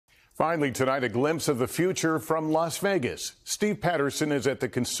Finally tonight, a glimpse of the future from Las Vegas. Steve Patterson is at the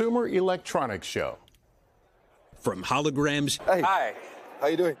Consumer Electronics Show. From holograms Hey. Hi. How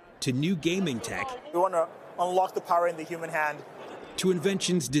you doing? to new gaming tech We want to unlock the power in the human hand. to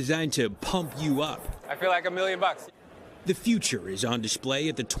inventions designed to pump you up. I feel like $1 million. The future is on display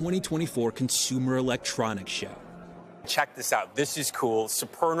at the 2024 Consumer Electronics Show. Check this out. This is cool.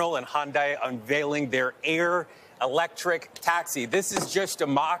 Supernal and Hyundai unveiling their Air electric taxi. This is just a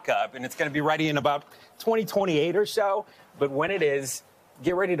mock-up, and it's going to be ready in about 2028 or so. But when it is,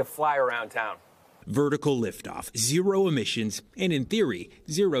 get ready to fly around town. Vertical liftoff, zero emissions, and in theory,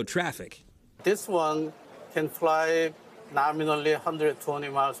 zero traffic. This one can fly nominally 120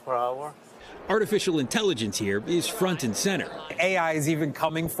 miles per hour. Artificial intelligence here is front and center. AI is even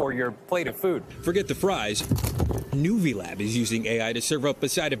coming for your plate of food. Forget the fries. Nuvilab is using AI to serve up a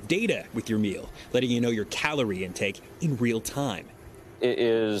side of data with your meal, letting you know your calorie intake in real time. It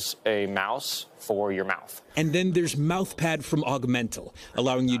is a mouse for your mouth. And then there's MouthPad from Augmental,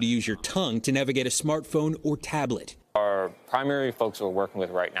 allowing you to use your tongue to navigate a smartphone or tablet. Our primary folks we're working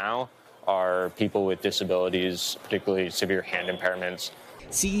with right now are people with disabilities, particularly severe hand impairments.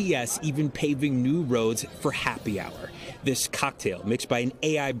 CES even paving new roads for happy hour. This cocktail mixed by an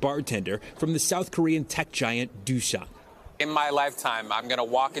AI bartender from the South Korean tech giant Doosan. In my lifetime, I'm going to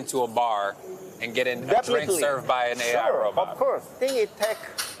walk into a bar and get a drink served by an AI robot. Of course. I think it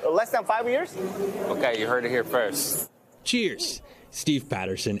takes less than 5 years. Okay, you heard it here first. Cheers. Steve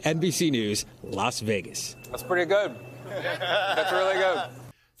Patterson, NBC News, Las Vegas. That's pretty good. That's really good.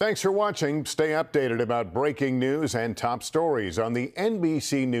 Thanks for watching. Stay updated about breaking news and top stories on the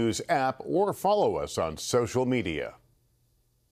NBC News app or follow us on social media.